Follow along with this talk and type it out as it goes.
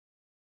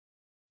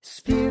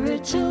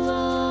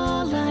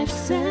Spiritual Life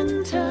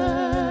Center,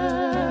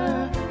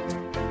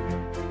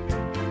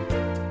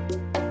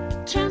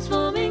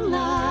 transforming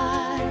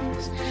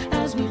lives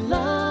as we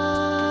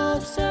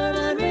love, serve,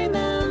 and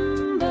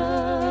remember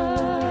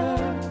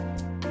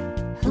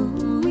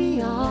who we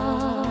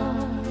are.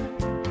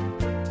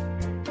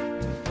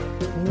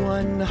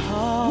 One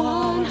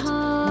heart,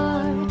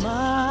 one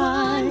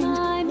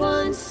mind,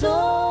 one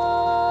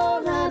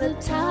soul at a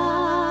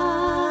time.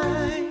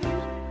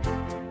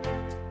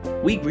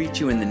 We greet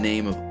you in the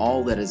name of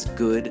all that is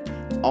good,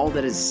 all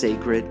that is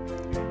sacred,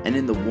 and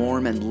in the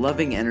warm and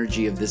loving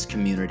energy of this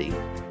community,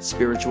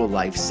 Spiritual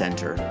Life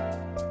Center.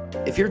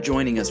 If you're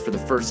joining us for the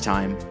first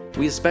time,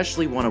 we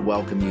especially want to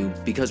welcome you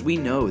because we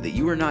know that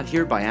you are not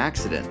here by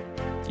accident.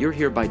 You're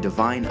here by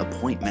divine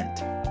appointment.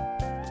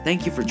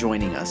 Thank you for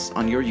joining us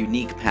on your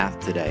unique path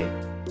today,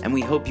 and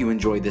we hope you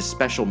enjoy this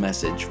special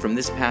message from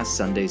this past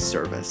Sunday's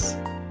service.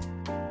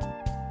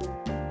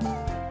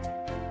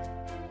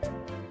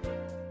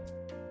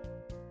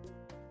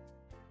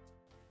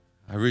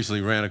 I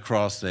recently ran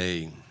across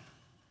a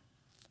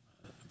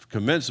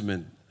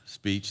commencement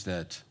speech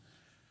that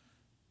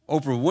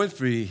Oprah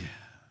Winfrey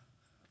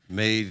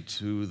made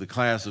to the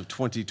class of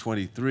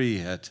 2023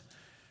 at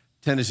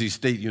Tennessee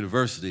State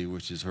University,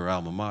 which is her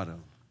alma mater.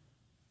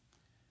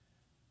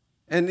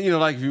 And,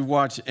 like if you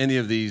watch any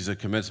of these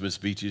commencement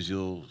speeches,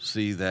 you'll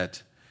see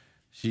that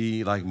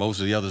she, like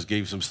most of the others,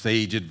 gave some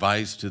sage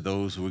advice to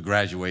those who were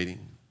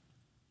graduating.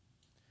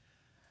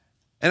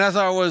 And as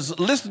I was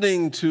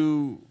listening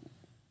to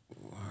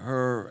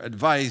her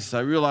advice, I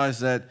realized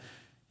that,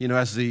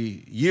 as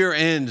the year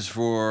ends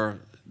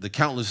for the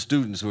countless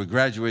students who are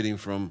graduating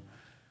from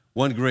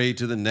one grade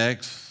to the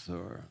next,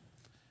 or,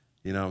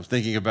 I'm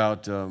thinking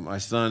about my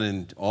son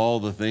and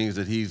all the things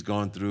that he's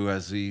gone through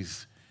as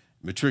he's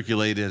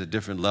matriculated at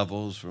different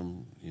levels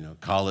from,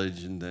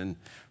 college, and then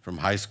from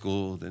high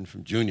school, then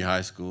from junior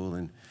high school,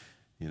 and,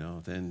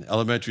 then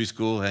elementary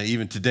school. And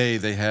even today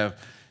they have,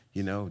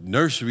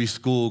 nursery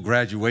school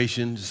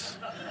graduations.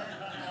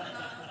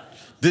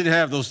 Didn't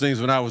have those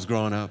things when I was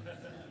growing up.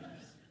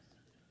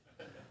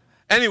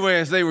 Anyway,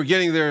 as they were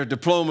getting their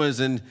diplomas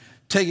and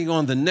taking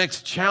on the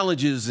next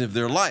challenges of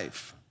their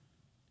life,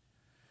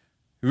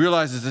 we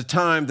realized it's a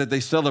time that they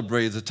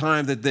celebrated, it's a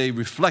time that they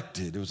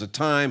reflected. It was a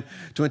time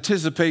to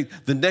anticipate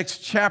the next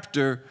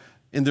chapter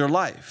in their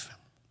life.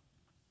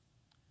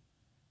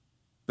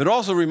 But it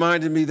also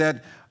reminded me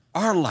that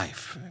our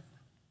life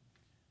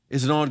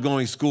is an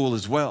ongoing school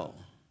as well.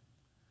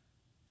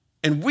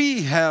 And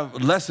we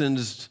have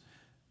lessons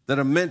that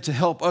are meant to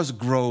help us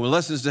grow,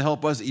 lessons to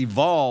help us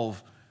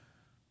evolve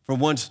from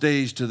one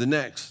stage to the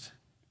next.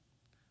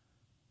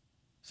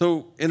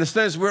 So, in a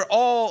sense, we're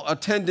all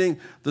attending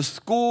the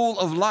school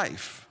of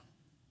life.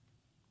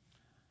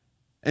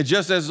 And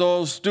just as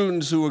those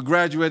students who were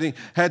graduating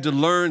had to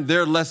learn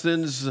their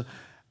lessons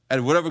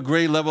at whatever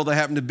grade level they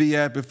happened to be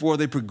at before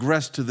they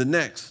progressed to the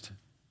next,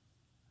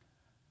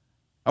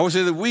 I would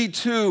say that we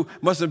too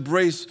must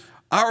embrace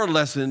our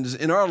lessons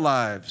in our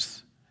lives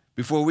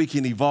before we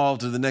can evolve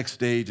to the next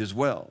stage as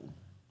well.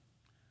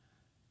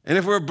 And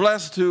if we're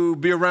blessed to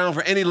be around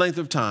for any length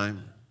of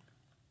time,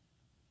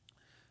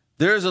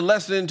 there is a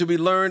lesson to be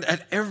learned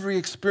at every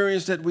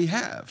experience that we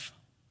have.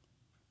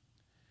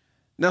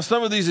 Now,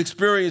 some of these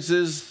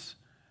experiences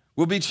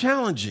will be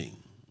challenging.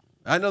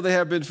 I know they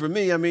have been for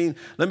me. Let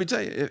me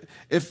tell you,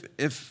 if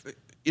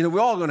we're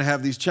all going to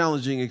have these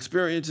challenging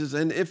experiences,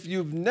 and if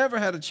you've never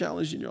had a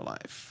challenge in your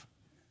life,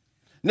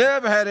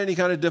 never had any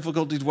kind of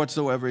difficulties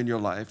whatsoever in your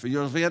life, if you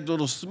had a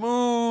little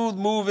smooth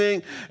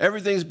moving,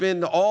 everything's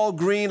been all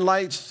green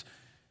lights,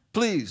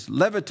 please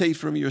levitate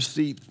from your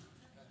seat,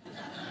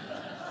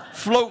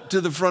 float to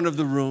the front of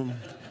the room,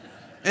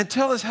 and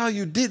tell us how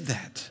you did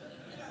that.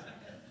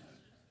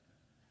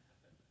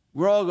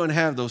 We're all going to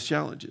have those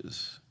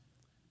challenges.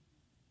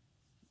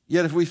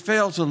 Yet if we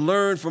fail to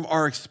learn from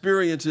our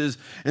experiences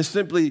and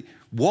simply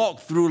walk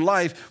through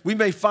life, we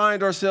may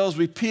find ourselves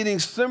repeating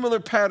similar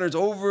patterns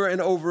over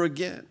and over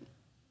again.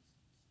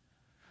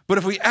 But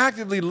if we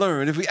actively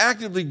learn, if we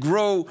actively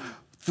grow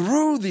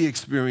through the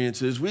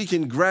experiences, we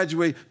can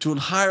graduate to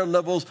higher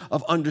levels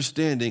of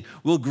understanding.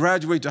 We'll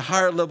graduate to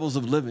higher levels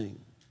of living.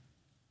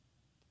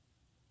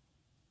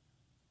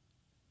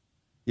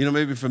 You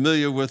may be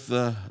familiar with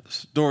the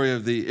story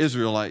of the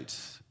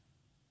Israelites.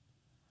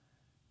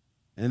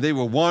 And they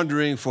were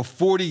wandering for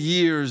 40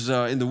 years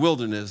in the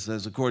wilderness,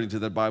 as according to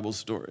that Bible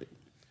story.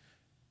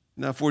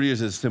 Now, 40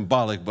 years is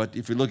symbolic, but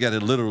if you look at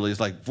it literally, it's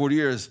like 40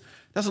 years,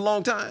 that's a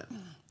long time.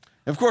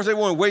 And of course, they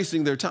weren't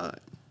wasting their time.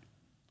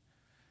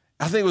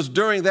 I think it was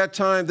during that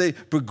time they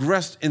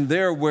progressed in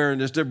their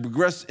awareness, they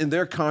progressed in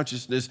their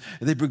consciousness,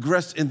 and they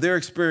progressed in their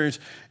experience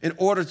in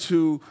order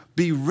to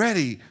be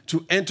ready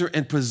to enter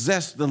and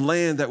possess the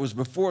land that was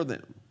before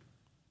them.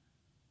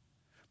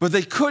 But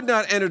they could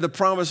not enter the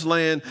promised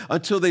land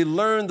until they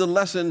learned the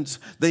lessons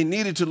they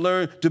needed to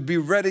learn to be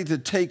ready to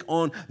take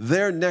on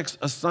their next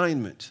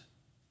assignment.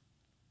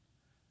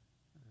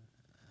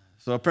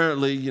 So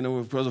apparently,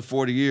 because of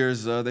 40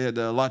 years, they had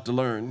a lot to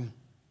learn.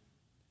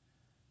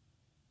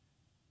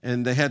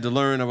 and they had to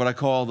learn what I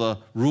call the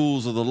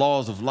rules or the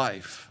laws of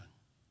life.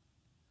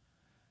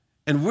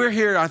 And we're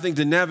here, I think,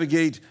 to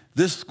navigate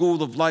this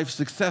school of life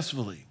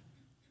successfully.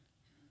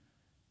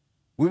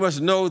 We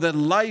must know that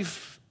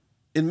life,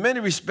 in many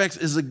respects,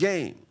 is a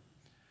game.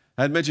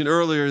 I had mentioned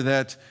earlier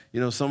that,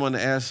 someone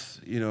asked,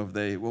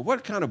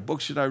 what kind of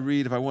book should I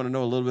read if I want to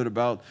know a little bit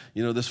about,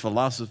 this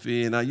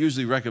philosophy? And I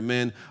usually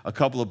recommend a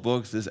couple of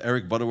books. There's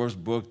Eric Butterworth's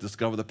book,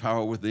 Discover the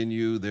Power Within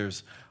You.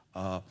 There's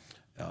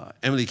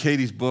Emily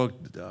Cady's book,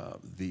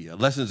 The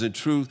Lessons in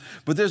Truth.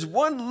 But there's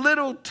one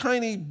little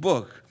tiny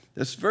book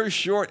that's very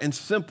short and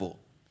simple,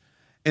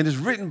 and it's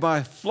written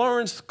by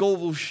Florence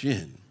Scovel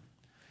Shinn.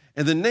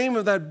 And the name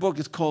of that book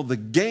is called The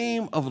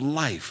Game of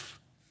Life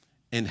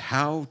and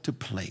How to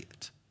Play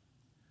It.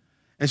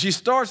 And she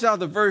starts out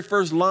the very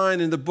first line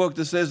in the book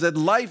that says that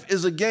life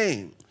is a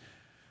game.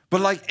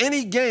 But like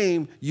any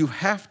game, you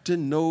have to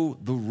know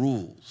the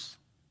rules.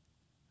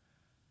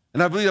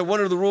 And I believe that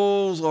one of the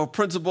rules or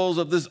principles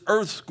of this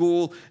earth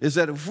school is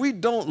that if we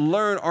don't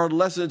learn our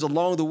lessons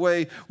along the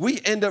way, we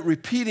end up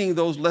repeating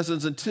those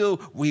lessons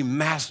until we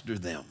master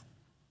them.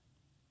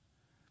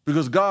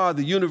 Because God,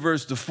 the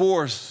universe, the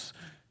force,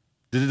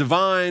 the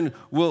divine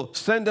will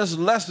send us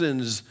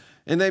lessons.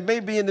 And they may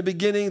be in the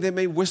beginning, they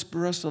may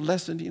whisper us a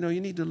lesson. You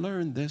need to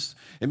learn this.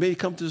 It may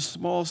come to the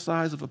small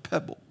size of a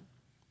pebble.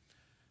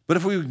 But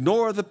if we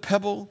ignore the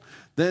pebble,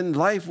 then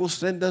life will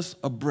send us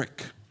a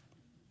brick.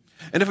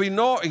 And if we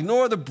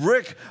ignore the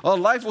brick,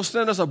 life will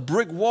send us a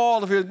brick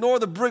wall. If we ignore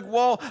the brick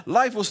wall,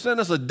 life will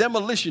send us a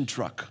demolition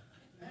truck.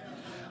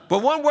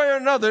 But one way or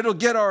another, it'll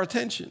get our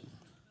attention.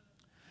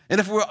 And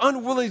if we're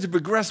unwilling to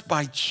progress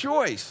by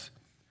choice,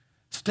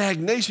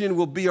 stagnation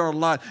will be our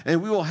lot,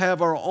 and we will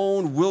have our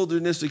own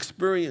wilderness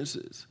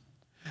experiences.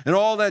 And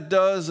all that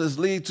does is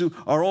lead to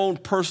our own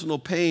personal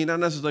pain, not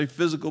necessarily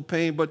physical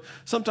pain, but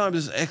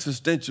sometimes it's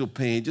existential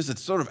pain, just a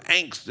sort of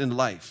angst in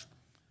life.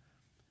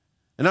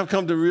 And I've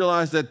come to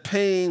realize that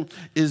pain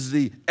is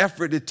the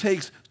effort it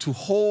takes to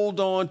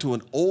hold on to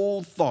an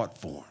old thought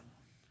form.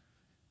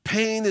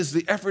 Pain is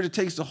the effort it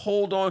takes to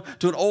hold on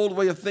to an old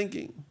way of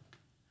thinking.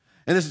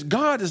 And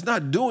God is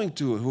not doing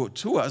to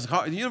us,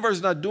 the universe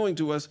is not doing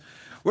to us,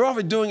 we're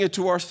often doing it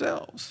to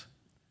ourselves.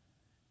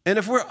 And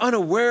if we're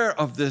unaware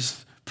of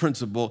this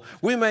principle,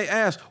 we may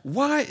ask,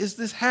 why is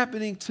this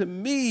happening to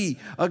me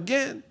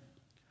again?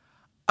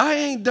 I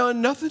ain't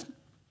done nothing.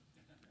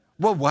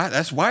 Well, why?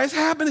 That's why it's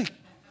happening.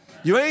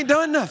 You ain't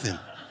done nothing.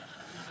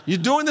 You're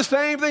doing the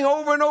same thing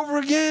over and over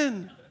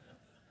again.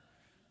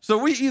 So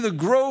we either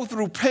grow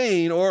through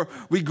pain or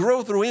we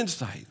grow through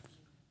insight.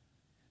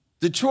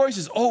 The choice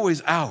is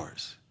always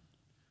ours.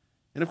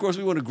 And of course,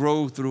 we want to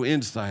grow through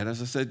insight.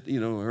 As I said,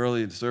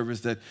 earlier in the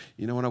service that,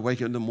 when I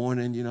wake up in the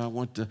morning, I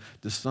want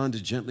the sun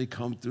to gently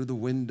come through the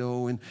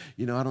window. And,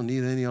 I don't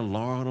need any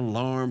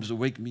alarms to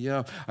wake me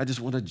up. I just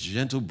want a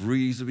gentle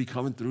breeze to be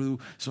coming through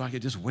so I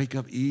can just wake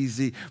up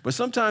easy. But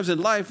sometimes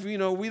in life, we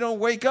don't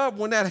wake up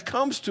when that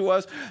comes to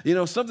us.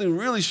 Something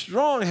really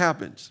strong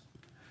happens.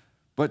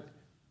 But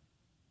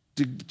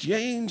to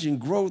change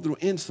and grow through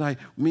insight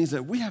means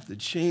that we have to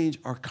change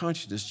our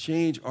consciousness,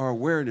 change our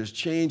awareness,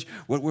 change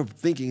what we're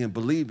thinking and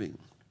believing.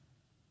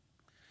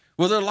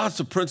 Well, there are lots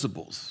of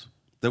principles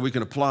that we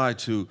can apply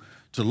to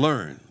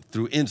learn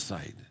through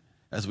insight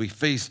as we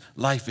face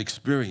life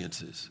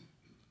experiences.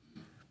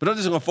 But I'm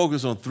just going to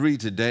focus on 3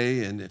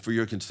 today and for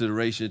your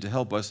consideration to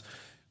help us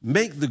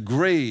make the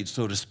grade,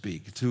 so to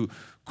speak, to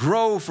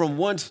grow from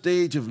one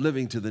stage of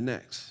living to the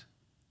next.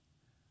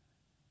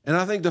 And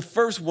I think the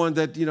first one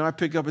that, I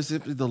pick up is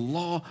simply the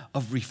law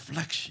of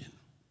reflection.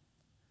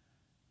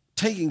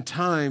 Taking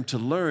time to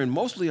learn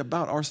mostly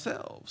about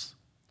ourselves.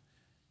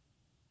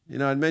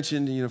 I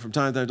mentioned, from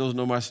time to time, those who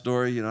know my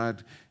story,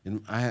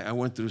 I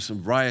went through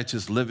some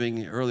riotous living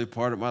in the early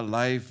part of my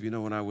life,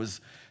 when I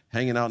was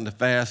hanging out in the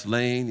fast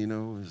lane,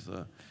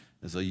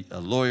 as a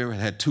lawyer,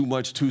 had too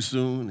much too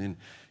soon. And,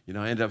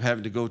 I ended up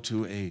having to go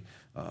to a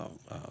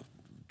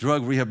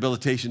drug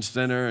rehabilitation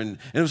center, and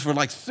it was for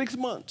like 6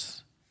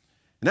 months.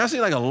 And that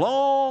seemed like a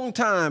long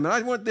time, and I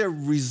went there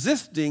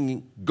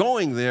resisting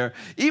going there,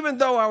 even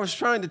though I was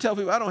trying to tell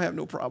people I don't have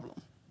no problem.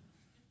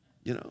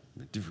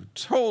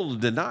 Total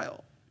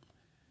denial.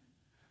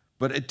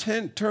 But it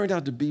turned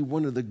out to be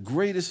one of the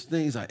greatest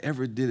things I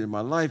ever did in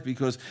my life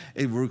because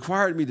it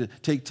required me to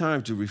take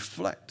time to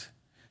reflect,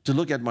 to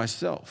look at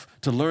myself,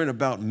 to learn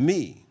about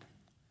me.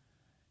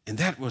 And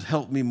that would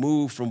help me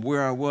move from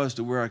where I was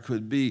to where I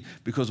could be,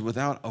 because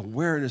without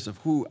awareness of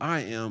who I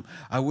am,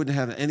 I wouldn't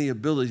have any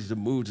ability to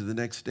move to the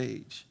next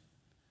stage.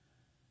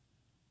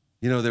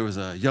 There was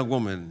a young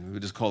woman, we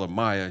just call her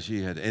Maya.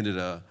 She had ended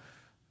a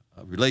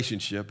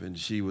relationship, and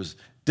she was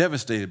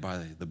devastated by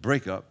the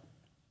breakup.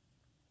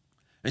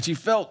 And she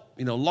felt,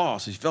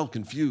 lost. She felt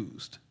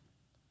confused.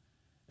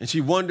 And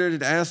she wondered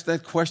and asked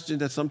that question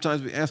that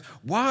sometimes we ask,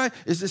 why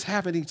is this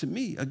happening to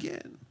me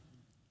again?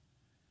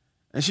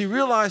 And she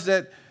realized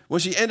that when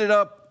she ended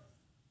up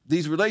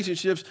these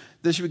relationships,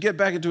 that she would get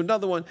back into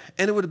another one,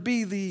 and it would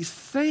be the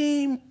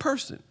same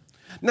person.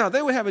 Now,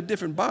 they would have a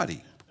different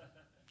body.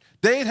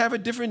 They'd have a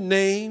different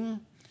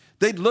name.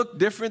 They looked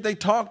different, they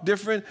talked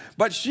different,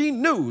 but she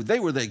knew they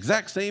were the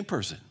exact same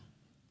person.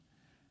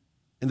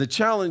 And the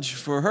challenge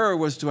for her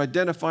was to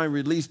identify and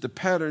release the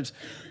patterns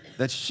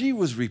that she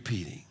was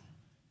repeating.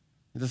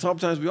 And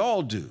sometimes we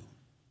all do.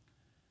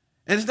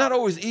 And it's not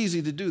always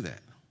easy to do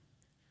that.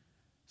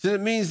 So it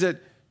means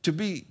that to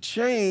be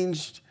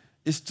changed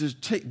is to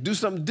do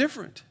something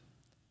different.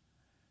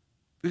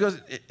 Because,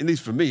 at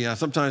least for me,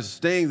 sometimes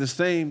staying the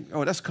same,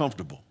 that's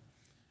comfortable.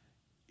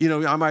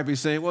 I might be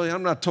saying, well,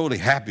 I'm not totally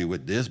happy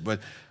with this,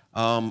 but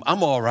I'm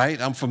all right.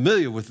 I'm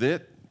familiar with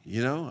it.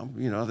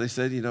 They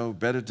said,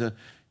 better to,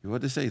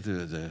 what they say,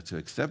 to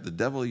accept the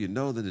devil you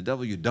know than the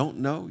devil you don't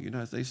know.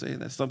 As they say,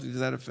 that's something to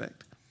that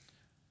effect.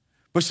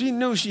 But she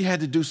knew she had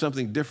to do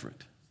something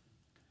different.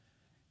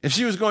 If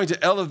she was going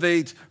to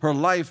elevate her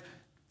life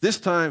this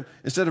time,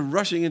 instead of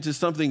rushing into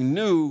something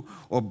new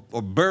or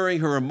burying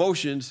her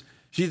emotions,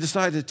 she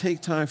decided to take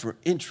time for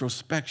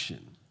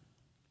introspection.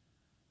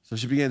 So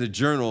she began to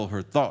journal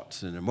her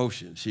thoughts and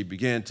emotions. She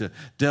began to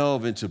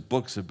delve into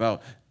books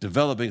about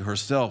developing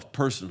herself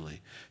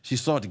personally. She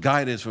sought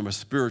guidance from a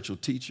spiritual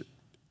teacher.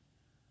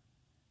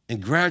 And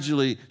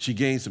gradually, she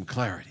gained some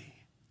clarity.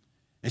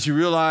 And she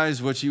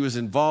realized what she was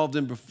involved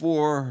in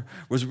before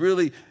was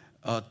really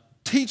a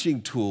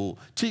teaching tool,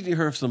 teaching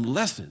her some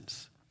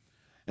lessons.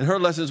 And her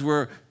lessons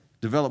were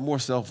develop more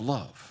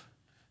self-love,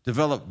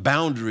 develop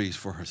boundaries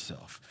for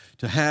herself,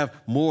 to have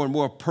more and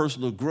more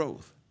personal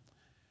growth.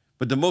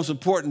 But the most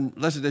important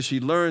lesson that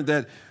she learned,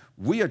 that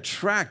we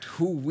attract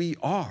who we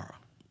are.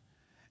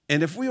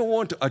 And if we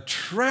want to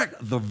attract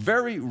the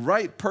very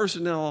right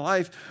person in our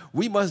life,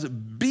 we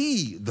must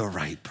be the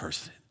right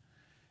person.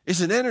 It's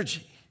an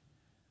energy.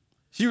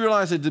 She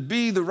realized that to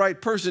be the right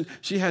person,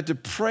 she had to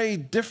pray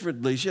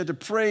differently. She had to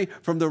pray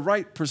from the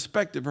right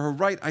perspective, her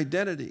right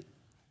identity.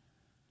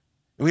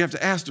 And we have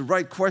to ask the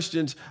right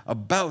questions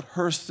about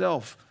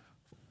herself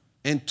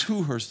and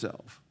to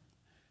herself.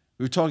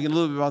 We were talking a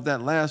little bit about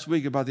that last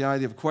week, about the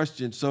idea of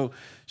questions. So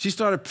she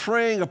started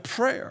praying a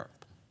prayer.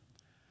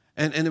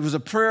 And it was a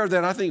prayer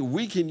that I think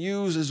we can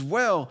use as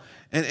well.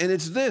 And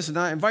it's this, and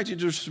I invite you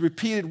to just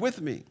repeat it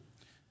with me.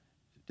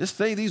 Just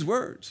say these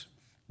words.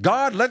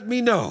 God, let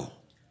me know,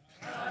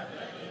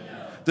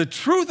 the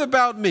truth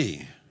about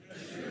me,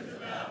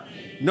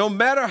 no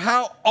matter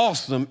how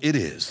awesome it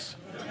is.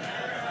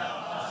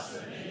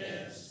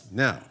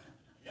 Now,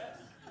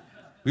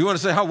 we want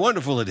to say how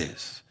wonderful it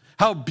is,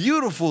 how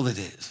beautiful it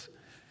is.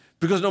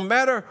 Because no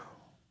matter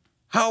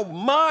how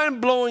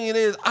mind-blowing it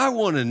is, I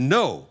want to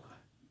know.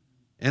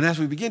 And as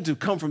we begin to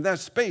come from that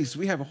space,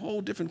 we have a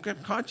whole different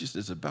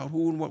consciousness about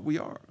who and what we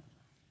are.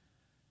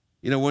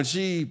 When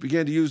she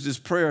began to use this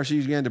prayer, she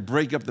began to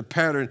break up the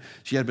pattern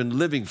she had been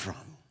living from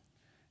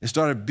and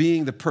started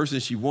being the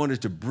person she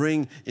wanted to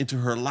bring into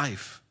her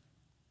life.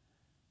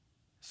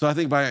 So I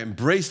think by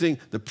embracing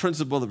the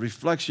principle of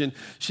reflection,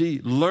 she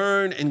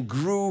learned and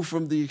grew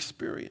from the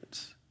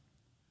experience.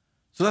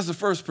 So that's the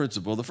first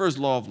principle. The first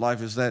law of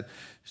life is that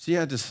she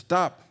had to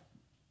stop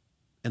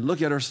and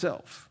look at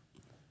herself.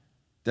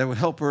 That would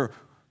help her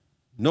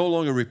no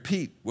longer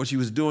repeat what she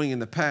was doing in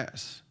the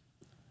past.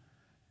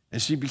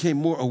 And she became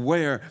more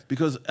aware,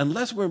 because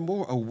unless we're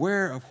more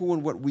aware of who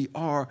and what we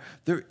are,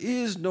 there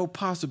is no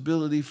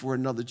possibility for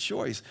another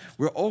choice.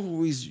 We're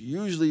always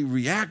usually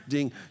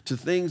reacting to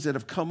things that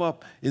have come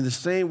up in the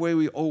same way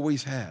we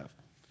always have.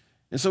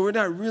 And so we're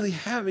not really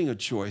having a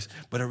choice,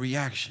 but a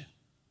reaction.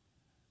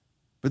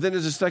 But then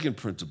there's a second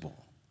principle,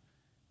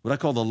 what I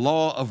call the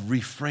law of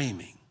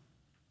reframing.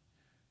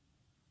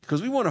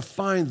 Because we want to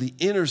find the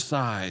inner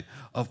side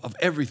of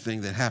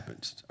everything that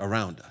happens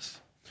around us.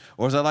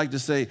 Or as I like to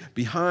say,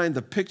 behind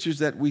the pictures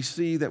that we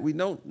see that we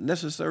don't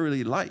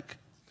necessarily like,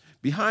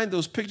 behind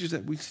those pictures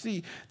that we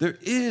see, there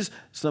is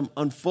some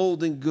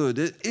unfolding good.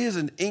 There is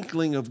an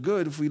inkling of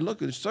good if we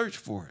look and search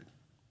for it.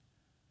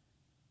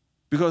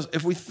 Because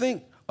if we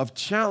think of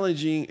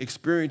challenging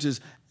experiences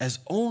as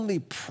only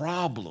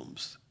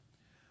problems,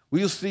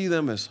 we'll see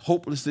them as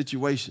hopeless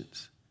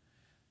situations.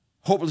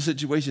 Hopeless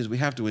situations we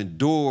have to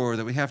endure,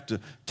 that we have to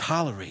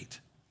tolerate.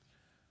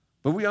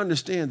 But we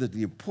understand that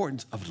the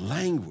importance of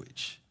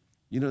language.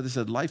 They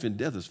said life and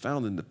death is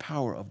found in the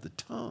power of the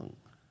tongue.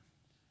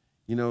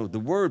 The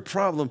word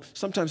problem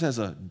sometimes has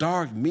a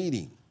dark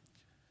meaning.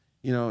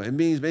 It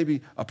means maybe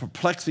a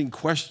perplexing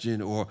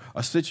question or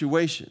a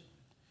situation.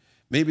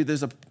 Maybe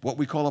there's what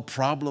we call a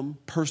problem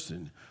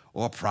person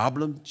or a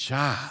problem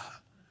child.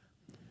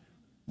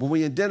 When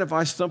we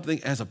identify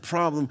something as a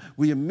problem,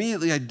 we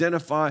immediately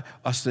identify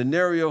a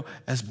scenario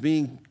as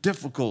being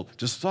difficult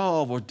to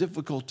solve or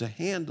difficult to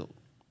handle.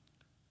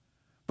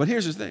 But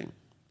here's the thing.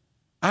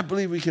 I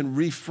believe we can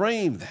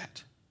reframe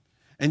that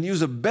and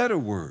use a better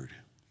word.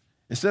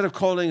 Instead of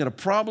calling it a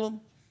problem,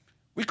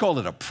 we call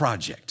it a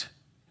project.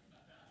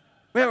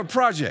 We have a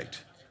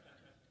project.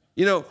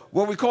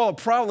 What we call a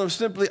problem is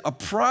simply a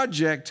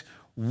project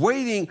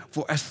waiting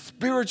for a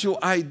spiritual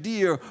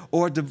idea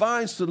or a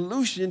divine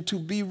solution to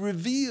be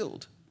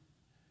revealed.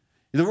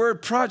 The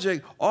word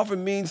project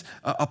often means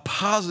a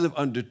positive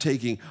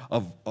undertaking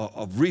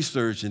of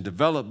research and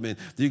development.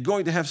 You're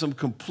going to have some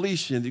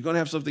completion. You're going to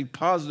have something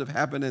positive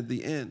happen at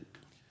the end.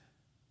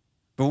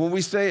 But when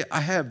we say,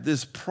 I have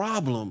this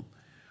problem,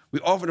 we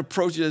often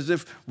approach it as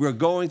if we're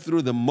going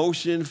through the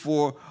motion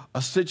for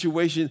a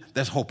situation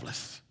that's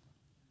hopeless.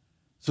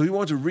 So we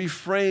want to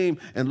reframe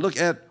and look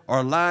at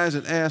our lives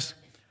and ask,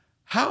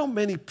 how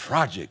many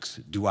projects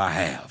do I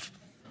have?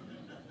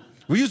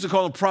 We used to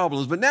call them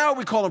problems, but now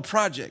we call them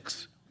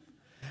projects.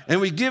 And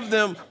we give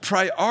them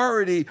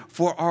priority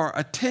for our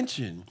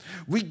attention.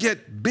 We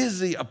get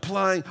busy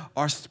applying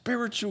our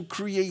spiritual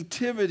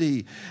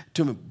creativity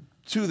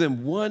to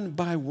them one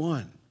by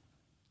one.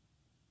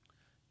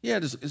 Yeah,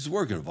 it's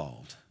work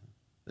involved.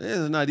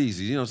 It's not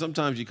easy.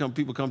 Sometimes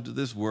people come to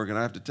this work, and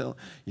I have to tell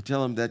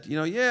them that,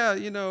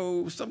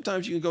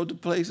 sometimes you can go to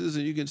places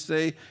and you can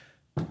say,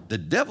 the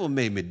devil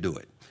made me do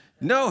it.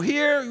 No,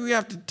 here we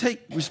have to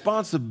take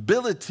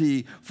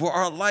responsibility for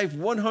our life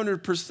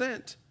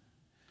 100%.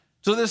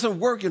 So there's some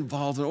work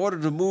involved in order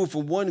to move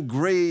from one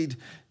grade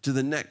to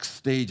the next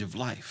stage of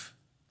life.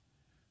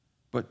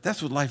 But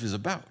that's what life is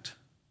about.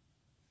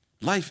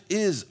 Life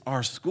is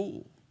our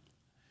school,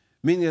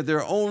 meaning that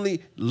there are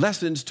only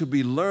lessons to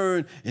be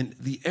learned in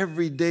the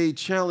everyday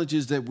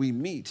challenges that we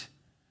meet.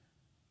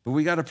 But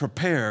we got to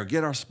prepare,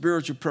 get our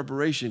spiritual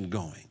preparation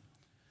going,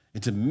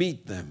 and to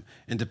meet them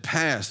and to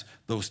pass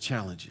those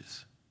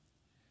challenges.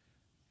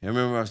 I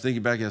remember I was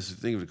thinking of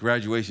the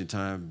graduation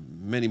time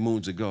many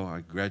moons ago. I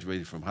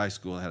graduated from high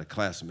school. I had a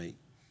classmate.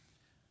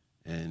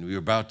 And we were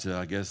about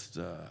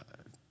to,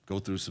 go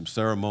through some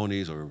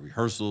ceremonies or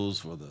rehearsals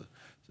for the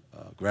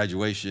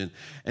graduation.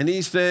 And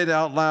he said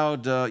out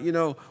loud,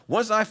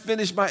 once I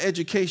finish my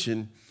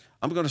education,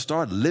 I'm going to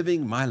start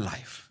living my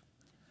life.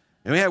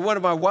 And we had one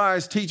of my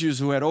wise teachers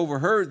who had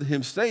overheard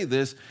him say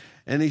this.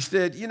 And he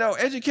said,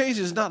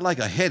 education is not like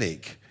a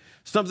headache,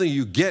 something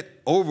you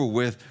get over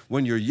with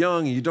when you're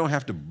young and you don't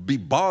have to be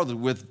bothered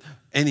with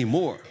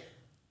anymore.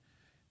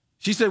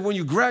 She said, when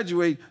you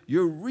graduate,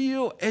 your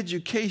real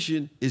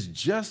education is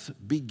just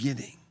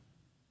beginning.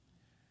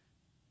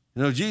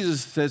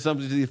 Jesus said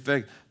something to the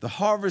effect, the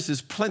harvest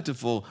is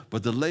plentiful,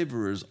 but the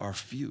laborers are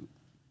few.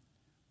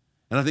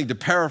 And I think to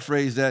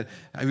paraphrase that,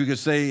 we could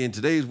say in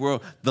today's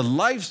world, the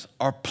lives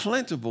are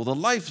plentiful, the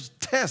life's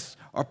tests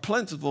are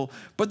plentiful,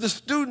 but the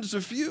students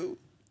are few.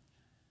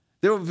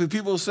 There will be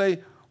people who say,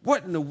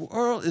 what in the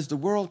world is the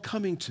world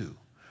coming to?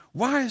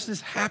 Why is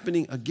this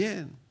happening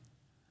again?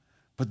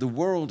 But the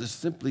world is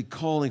simply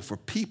calling for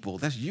people,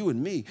 that's you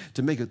and me,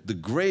 to make the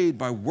grade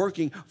by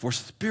working for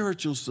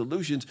spiritual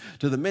solutions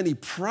to the many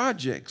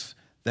projects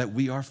that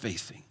we are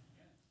facing.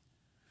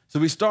 So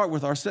we start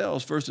with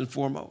ourselves first and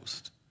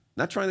foremost.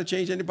 Not trying to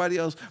change anybody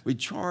else. We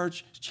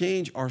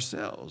change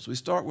ourselves. We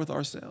start with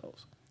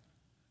ourselves.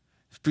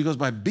 Because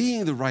by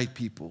being the right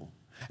people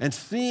and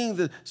seeing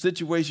the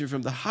situation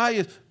from the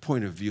highest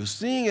point of view,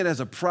 seeing it as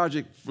a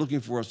project looking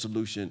for a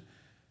solution,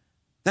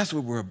 that's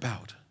what we're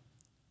about.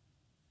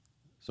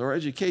 So our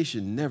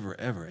education never,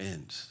 ever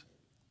ends.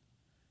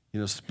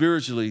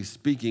 Spiritually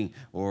speaking,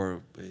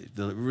 or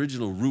the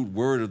original root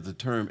word of the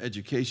term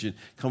education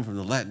comes from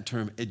the Latin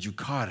term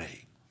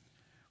educare,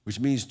 which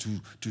means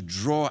to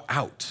draw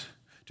out,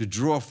 to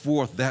draw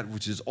forth that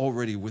which is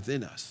already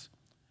within us.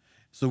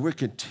 So we're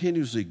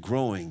continuously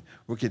growing,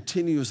 we're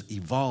continuously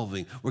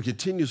evolving, we're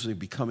continuously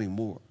becoming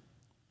more.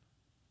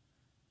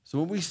 So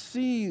when we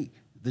see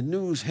the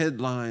news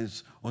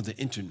headlines on the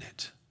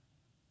internet,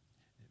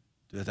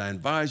 that I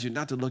advise you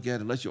not to look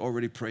at unless you're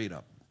already prayed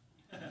up.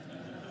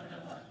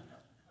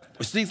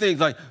 We see things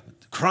like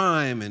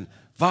crime and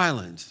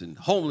violence and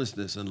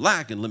homelessness and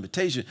lack and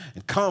limitation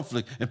and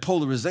conflict and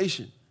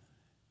polarization.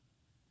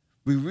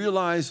 We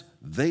realize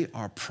they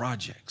are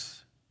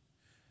projects.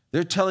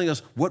 They're telling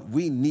us what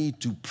we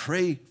need to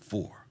pray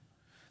for.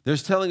 They're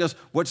telling us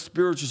what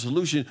spiritual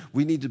solution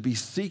we need to be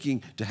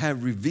seeking to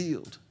have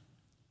revealed.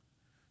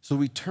 So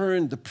we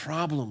turn the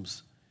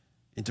problems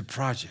into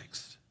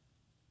projects.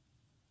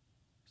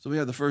 So we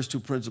have the first two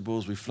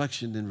principles,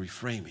 reflection and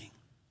reframing.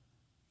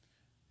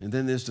 And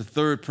then there's the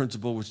third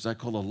principle, which I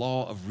call the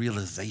law of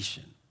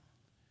realization.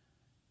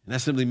 And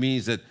that simply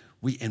means that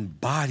we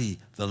embody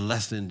the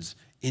lessons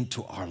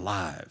into our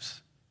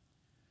lives.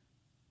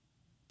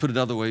 Put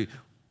another way,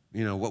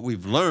 what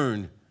we've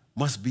learned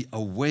must be a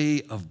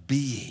way of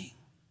being.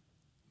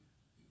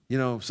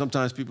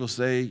 Sometimes people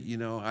say,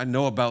 I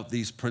know about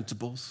these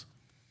principles,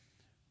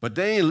 but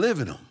they ain't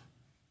living them.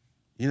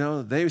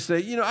 They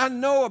say, I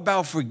know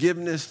about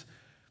forgiveness,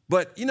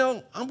 but,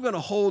 I'm going to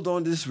hold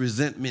on to this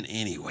resentment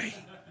anyway.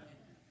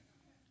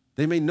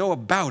 They may know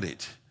about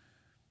it,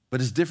 but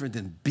it's different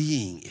than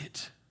being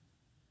it.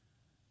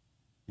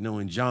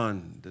 In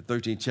John, the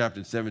 13th chapter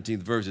and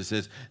 17th verse, it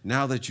says,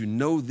 now that you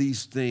know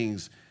these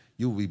things,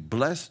 you'll be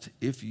blessed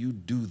if you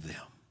do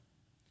them.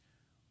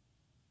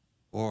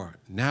 Or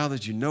now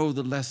that you know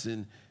the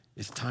lesson,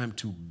 it's time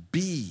to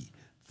be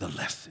the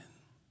lesson.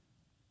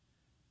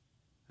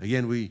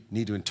 Again, we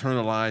need to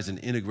internalize and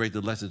integrate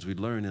the lessons we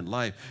learn in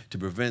life to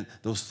prevent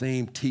those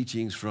same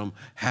teachings from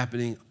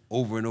happening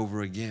over and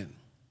over again.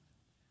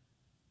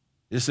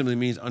 This simply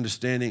means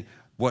understanding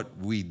what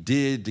we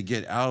did to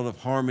get out of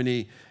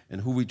harmony and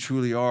who we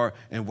truly are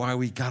and why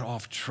we got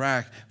off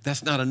track.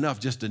 That's not enough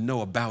just to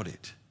know about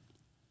it.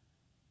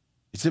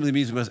 It simply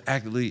means we must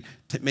actively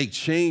make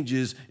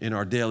changes in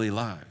our daily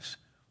lives.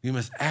 We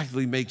must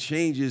actively make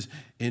changes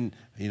in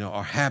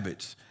our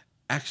habits,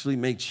 actually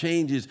make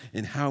changes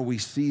in how we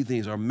see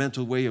things, our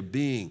mental way of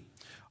being,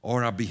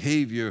 or our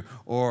behavior,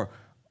 or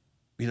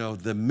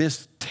the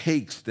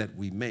mistakes that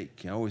we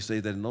make. I always say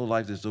that in low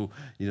life, it's kind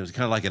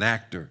of like an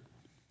actor.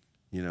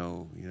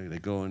 They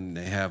go and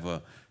they have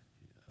a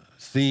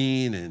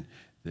scene and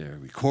they're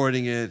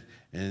recording it,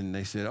 and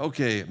they said,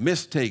 okay,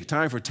 mistake,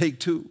 time for take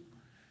two.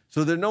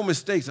 So there are no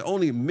mistakes,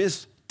 only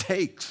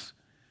mistakes.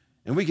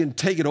 And we can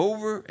take it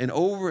over and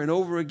over and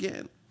over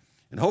again.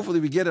 And hopefully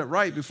we get it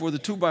right before the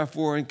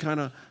 2x4 and kind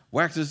of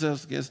waxes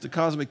us against the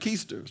cosmic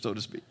keister, so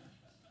to speak.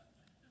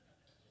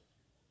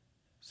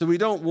 So we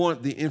don't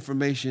want the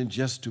information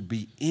just to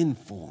be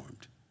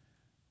informed.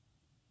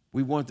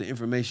 We want the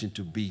information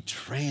to be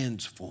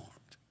transformed.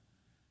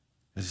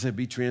 As I said,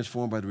 be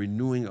transformed by the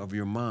renewing of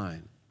your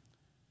mind.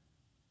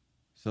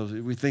 So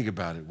we think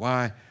about it,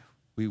 why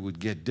we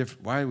would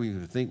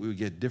think we would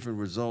get different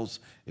results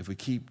if we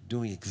keep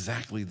doing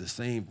exactly the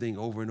same thing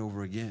over and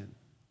over again.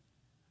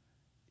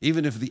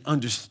 Even if the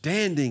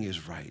understanding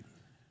is right,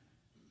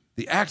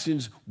 the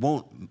actions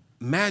won't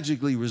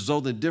magically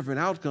result in different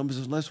outcomes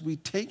unless we're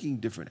taking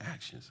different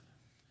actions,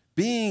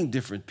 being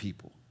different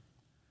people.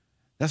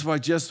 That's why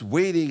just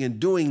waiting and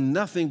doing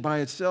nothing by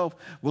itself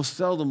will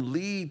seldom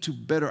lead to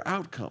better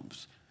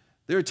outcomes.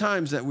 There are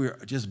times that we're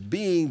just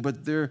being,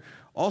 but there are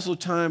also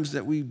times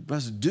that we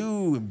must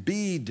do and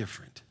be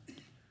different.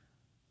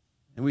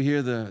 And we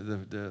hear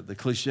the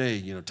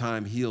cliche,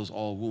 time heals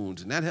all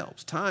wounds, and that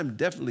helps. Time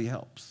definitely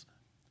helps.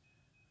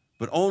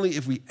 But only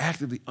if we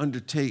actively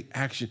undertake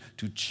action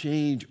to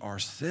change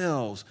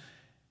ourselves,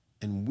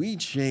 and we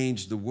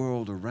change the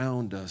world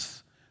around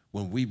us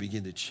when we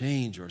begin to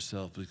change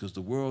ourselves, because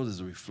the world is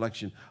a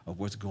reflection of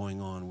what's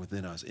going on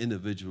within us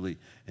individually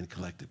and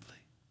collectively.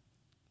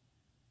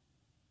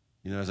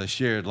 As I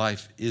shared,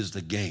 life is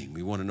the game.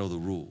 We want to know the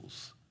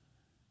rules.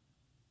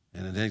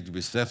 And in order to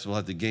be successful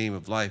at the game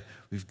of life,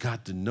 we've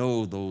got to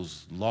know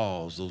those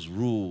laws, those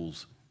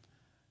rules,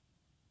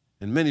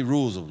 and many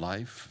rules of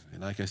life.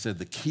 And like I said,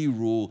 the key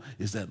rule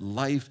is that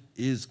life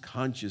is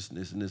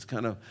consciousness, and it's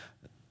kind of,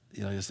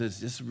 it's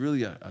just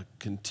really a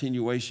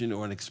continuation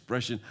or an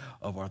expression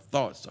of our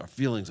thoughts, our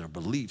feelings, our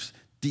beliefs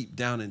deep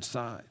down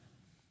inside.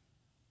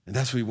 And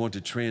that's what we want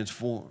to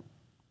transform.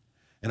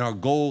 And our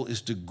goal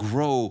is to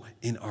grow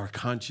in our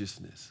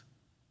consciousness.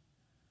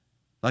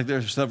 Like there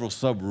are several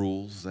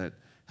sub-rules that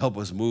help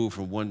us move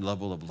from one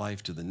level of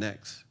life to the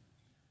next.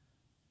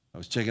 I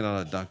was checking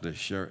out Dr.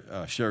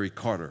 Sherry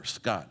Carter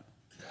Scott,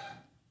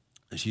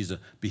 and she's a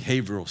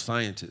behavioral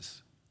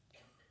scientist.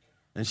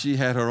 And she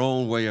had her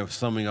own way of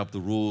summing up the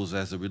rules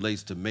as it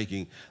relates to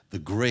making the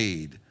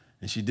grade.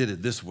 And she did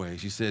it this way.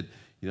 She said,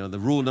 the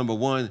rule number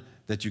one,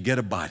 that you get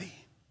a body.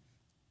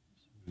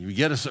 You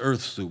get us an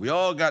earth suit. We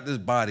all got these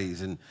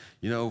bodies, and,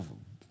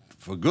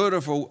 for good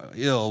or for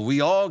ill,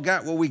 we all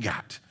got what we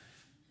got.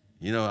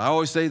 I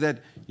always say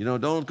that,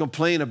 don't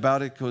complain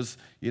about it, because,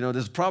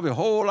 there's probably a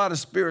whole lot of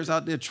spirits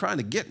out there trying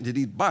to get into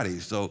these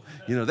bodies. So,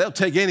 they'll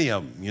take any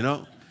of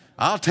them,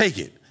 I'll take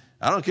it.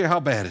 I don't care how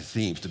bad it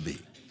seems to be.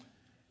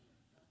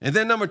 And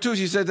then number two,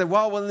 she said that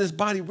while we're in this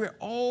body, we're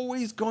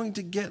always going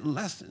to get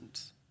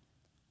lessons.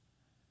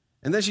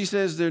 And then she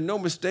says there are no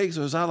mistakes,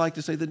 or as I like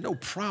to say, there are no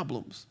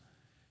problems.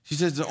 She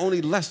says there are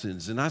only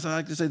lessons, and as I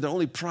like to say, there are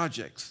only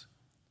projects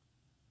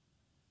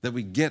that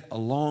we get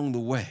along the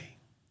way.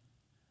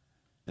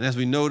 And as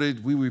we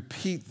noted, we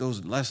repeat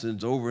those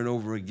lessons over and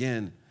over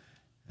again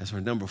as her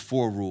number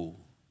 4 rule.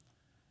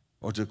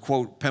 Or to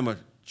quote Pema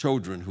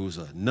Chodron, who's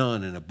a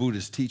nun and a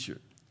Buddhist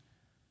teacher,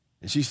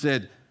 and she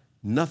said,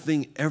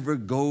 nothing ever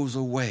goes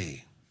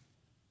away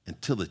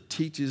until it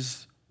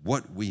teaches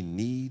what we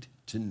need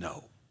to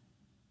know.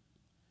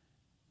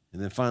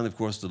 And then finally, of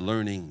course, the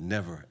learning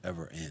never,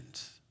 ever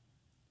ends.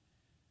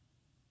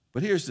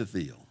 But here's the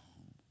deal.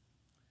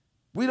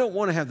 We don't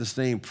want to have the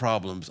same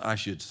problems, I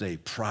should say,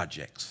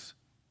 projects,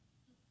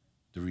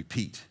 to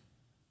repeat.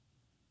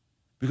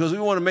 Because we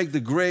want to make the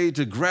grade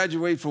to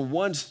graduate from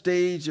one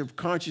stage of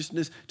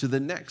consciousness to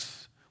the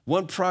next,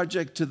 one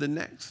project to the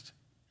next.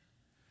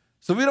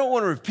 So we don't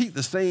want to repeat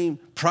the same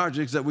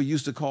projects that we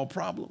used to call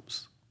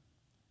problems.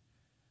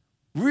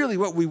 Really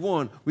what we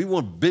want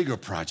bigger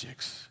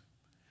projects.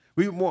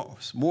 We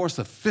want more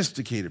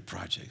sophisticated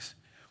projects.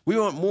 We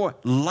want more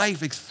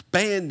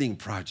life-expanding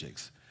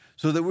projects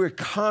so that we're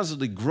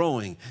constantly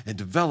growing and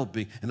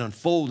developing and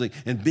unfolding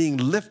and being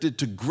lifted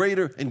to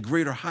greater and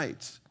greater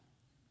heights.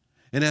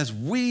 And as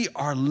we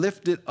are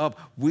lifted up,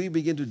 we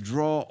begin to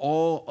draw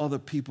all other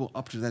people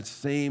up to that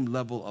same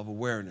level of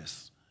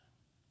awareness.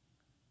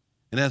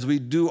 And as we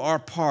do our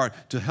part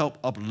to help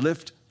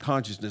uplift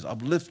consciousness,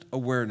 uplift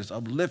awareness,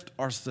 uplift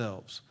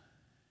ourselves.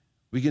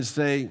 We can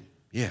say,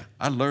 yeah,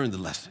 I learned the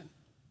lesson.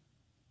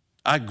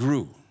 I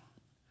grew.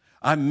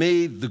 I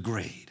made the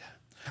grade.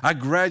 I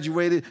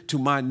graduated to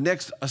my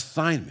next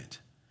assignment.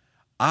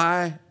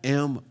 I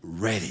am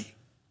ready.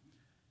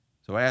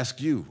 So I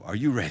ask you, are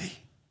you ready?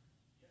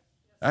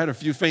 I had a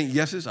few faint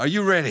yeses. Are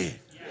you ready?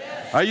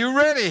 Yes. Are you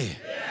ready?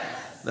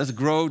 Yes. Let's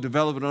grow,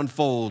 develop, and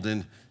unfold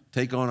and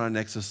take on our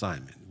next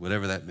assignment,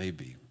 whatever that may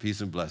be.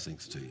 Peace and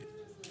blessings to you.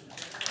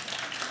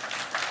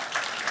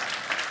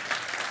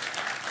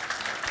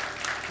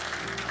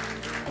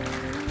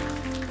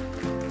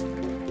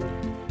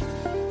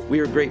 We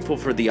are grateful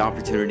for the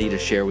opportunity to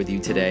share with you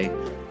today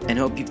and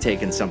hope you've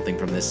taken something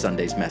from this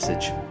Sunday's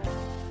message.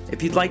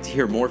 If you'd like to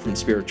hear more from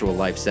Spiritual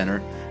Life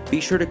Center, be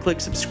sure to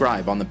click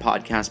subscribe on the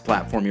podcast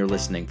platform you're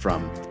listening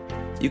from.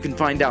 You can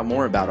find out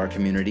more about our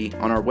community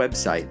on our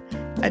website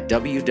at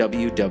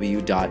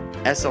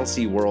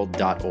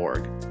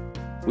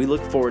www.slcworld.org. We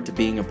look forward to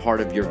being a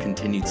part of your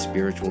continued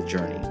spiritual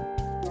journey.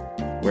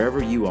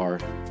 Wherever you are,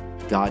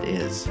 God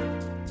is,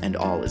 and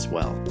all is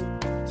well.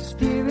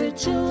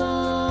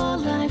 Spiritual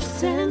Life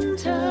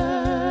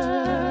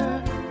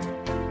Center,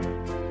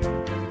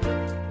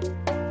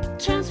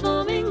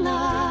 transforming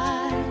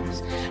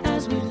lives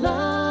as we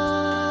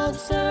love,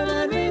 serve,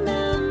 and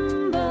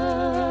remember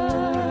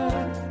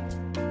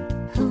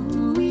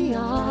who we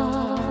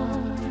are.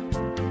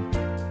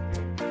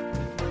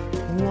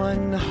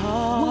 One heart.